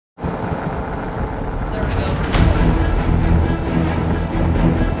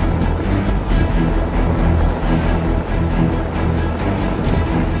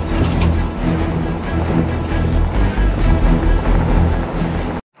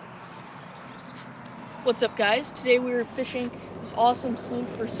What's up, guys? Today we were fishing this awesome slough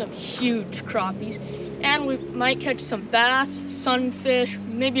for some huge crappies, and we might catch some bass, sunfish,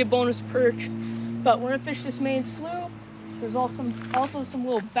 maybe a bonus perch. But we're gonna fish this main slough. There's also some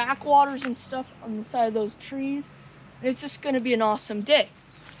little backwaters and stuff on the side of those trees, and it's just gonna be an awesome day.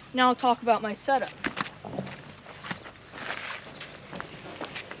 Now I'll talk about my setup.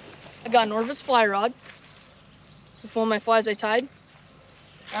 I got an Orvis fly rod with all my flies I tied.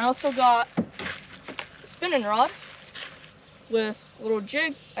 I also got spinning rod with a little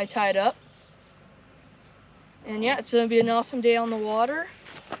jig I tied up. And yeah, it's gonna be an awesome day on the water.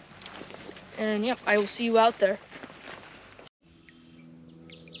 And yep, I will see you out there.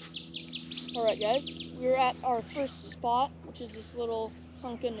 Alright guys, we're at our first spot, which is this little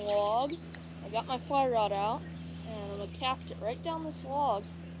sunken log. I got my fly rod out and I'm gonna cast it right down this log.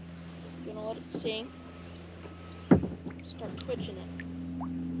 I'm gonna let it sink. Start twitching it.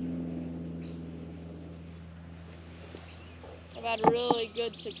 I've had really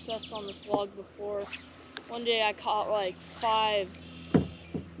good success on this log before. One day I caught like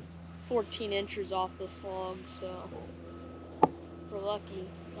 14 inches off this log, so if we're lucky,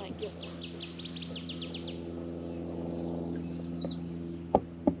 might get one.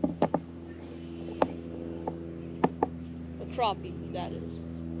 A crappie, that is.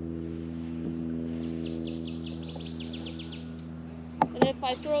 And if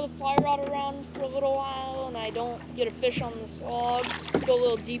I throw the fly rod around for a little while and I don't get a fish on this log, go a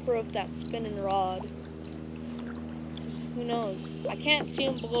little deeper with that spinning rod. Who knows? I can't see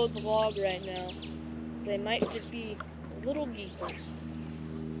them below the log right now, so they might just be a little deeper.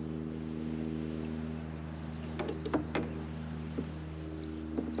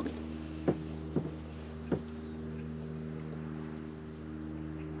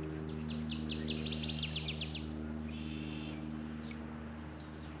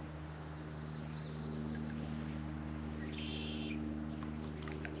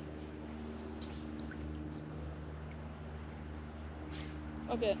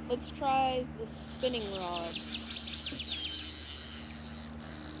 Okay, let's try the spinning rod.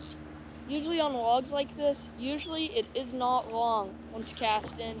 Usually on logs like this, it is not long once you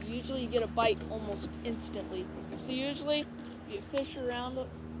cast in. Usually you get a bite almost instantly. So usually you fish around a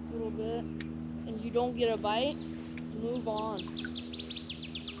little bit and you don't get a bite, move on.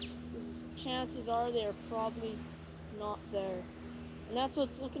 Chances are they're probably not there. And that's what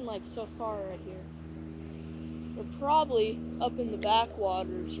it's looking like so far right here. They're probably up in the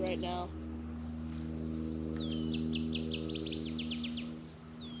backwaters right now.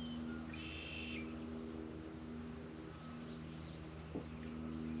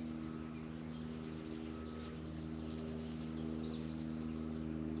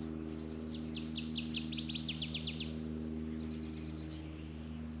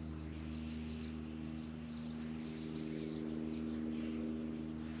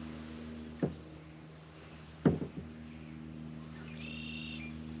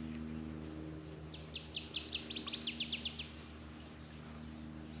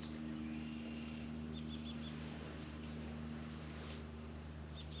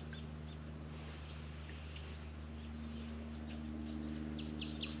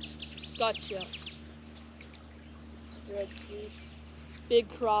 Gotcha. Red juice. Big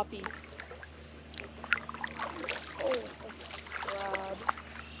crappie. Oh, that's sad.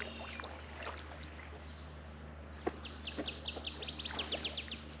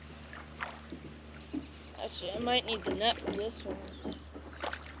 Actually, I might need the net for this one.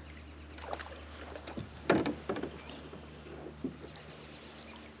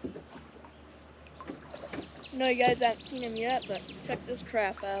 I know you guys haven't seen him yet, but check this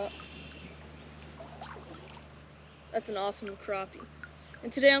crap out. That's an awesome crappie.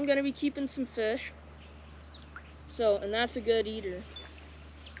 And today I'm gonna be keeping some fish. And that's a good eater.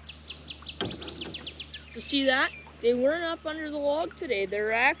 So see that? They weren't up under the log today.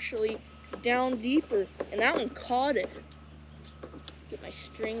 They're actually down deeper. And that one caught it. Get my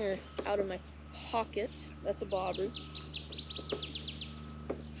stringer out of my pocket. That's a bobber.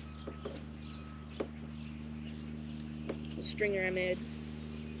 The stringer I made.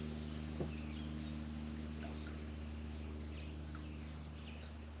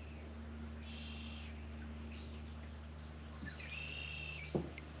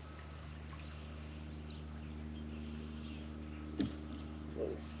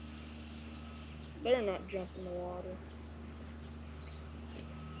 Better not jump in the water.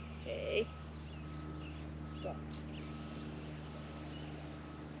 Okay. Got it.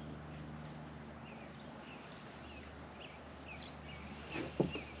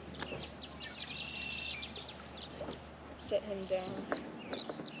 Set him down.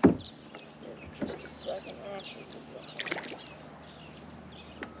 Just a second, I'll actually put them.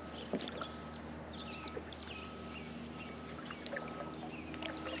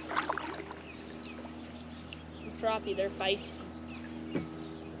 Crappie, they're feisty.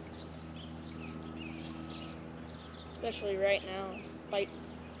 Especially right now. Bite.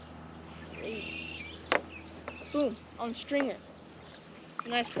 Boom, on stringer. It's a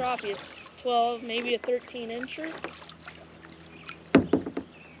nice crappie. It's 12, maybe a 13-incher.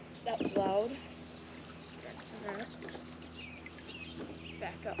 That was loud.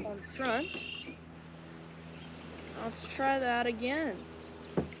 Back up on the front. Let's try that again.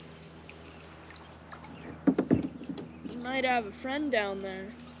 You might have a friend down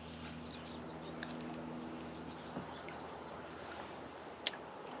there.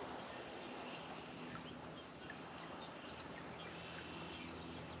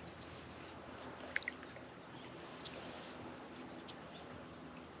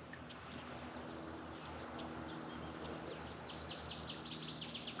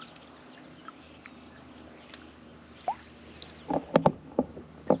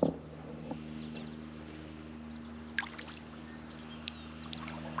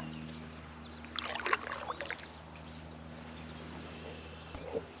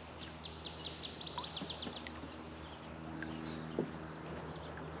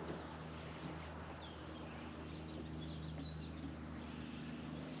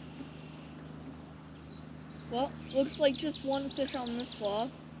 Well, looks like just one fish on this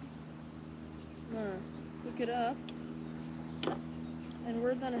log. Look it up. And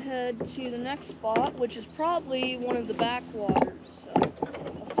we're gonna head to the next spot, which is probably one of the backwaters. So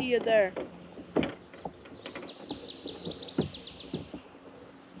I'll see you there.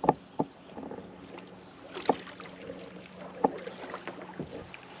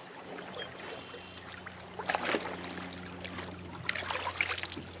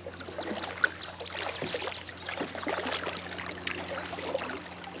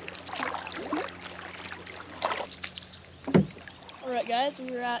 Alright guys,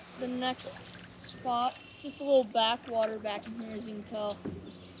 we're at the next spot. Just a little backwater back in here, as you can tell.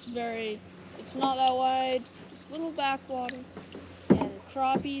 It's not that wide, just a little backwater. And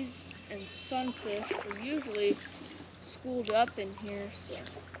crappies and sunfish are usually schooled up in here, so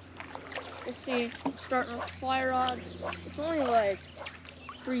we'll see. I'm starting with fly rod. It's only like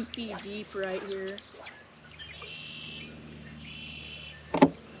 3 feet deep right here.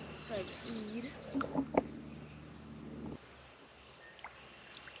 So I feed.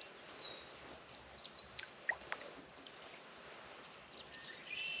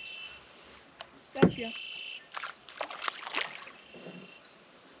 Gotcha.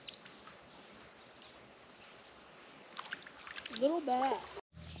 Little bass.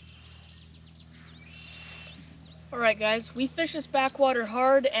 Alright guys, we fished this backwater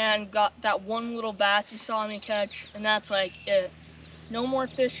hard and got that one little bass you saw me catch, and that's like it. No more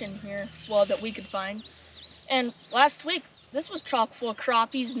fish in here, well, that we could find. And last week, this was chock full of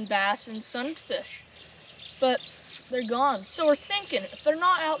crappies and bass and sunfish. But they're gone. So we're thinking, if they're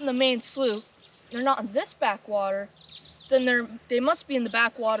not out in the main slough, they're not in this backwater, then they must be in the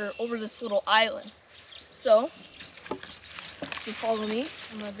backwater over this little island. So, if you follow me,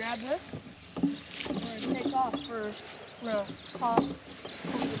 I'm gonna grab this. We're gonna take off we're gonna hop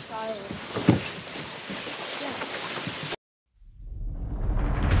over this island.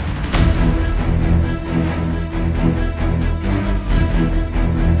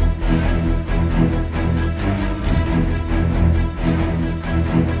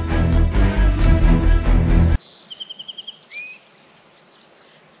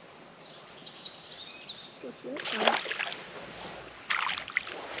 Yeah.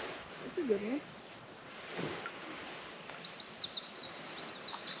 That's a good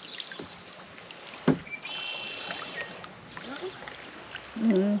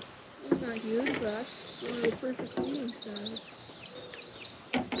one. It's not huge, but that's one of the perfect eating size.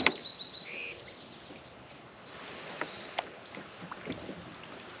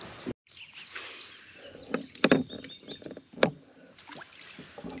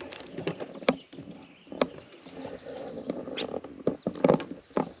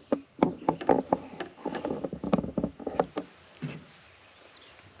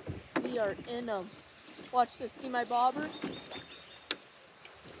 We are in them. Watch this. See my bobber?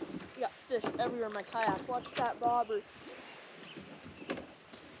 Got fish everywhere in my kayak. Watch that bobber.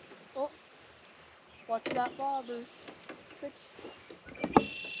 Oh, watch that bobber. Twitch.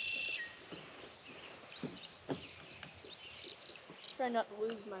 Try not to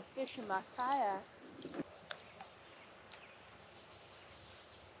lose my fish in my kayak.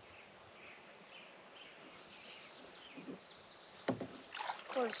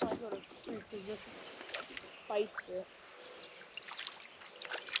 course, I go to 3 positions. Bites it.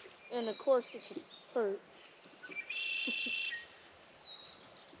 And of course, it's a perch.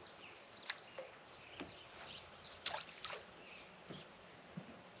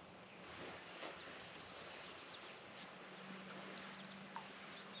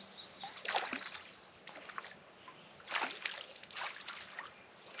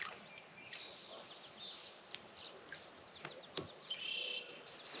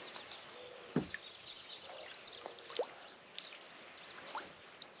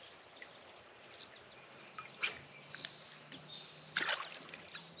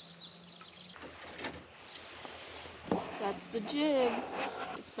 That's the jig.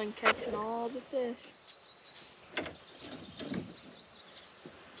 It's been catching all the fish.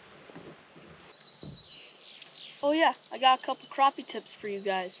 Oh yeah, I got a couple crappie tips for you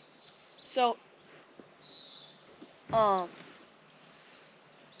guys. So,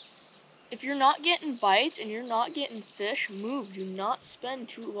 if you're not getting bites and you're not getting fish, move. Do not spend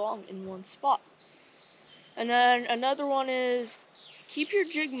too long in one spot. And then another one is keep your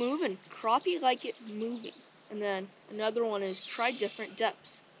jig moving. Crappie like it moving. And then another one is try different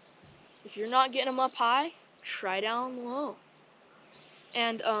depths. If you're not getting them up high, try down low.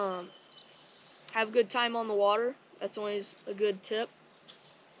 And have a good time on the water. That's always a good tip.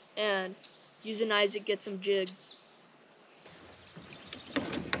 And use an Izak-GetsEm jig.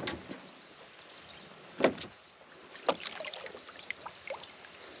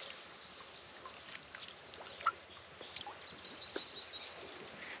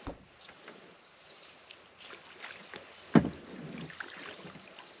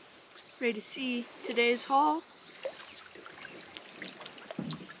 Ready to see today's haul?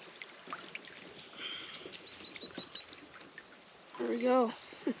 Here we go.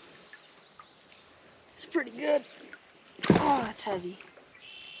 It's pretty good. Oh, that's heavy.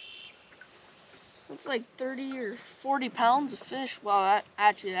 It's like 30 or 40 pounds of fish. Well,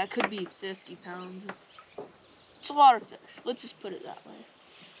 that could be 50 pounds. It's a lot of fish. Let's just put it that way.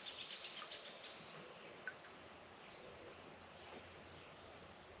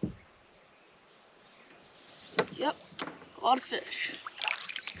 Yep, a lot of fish.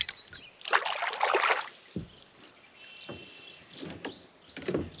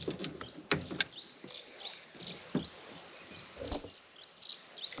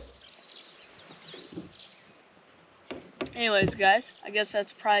 Anyways, guys, I guess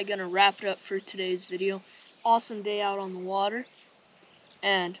that's probably going to wrap it up for today's video. Awesome day out on the water.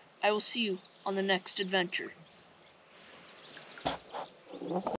 And I will see you on the next adventure.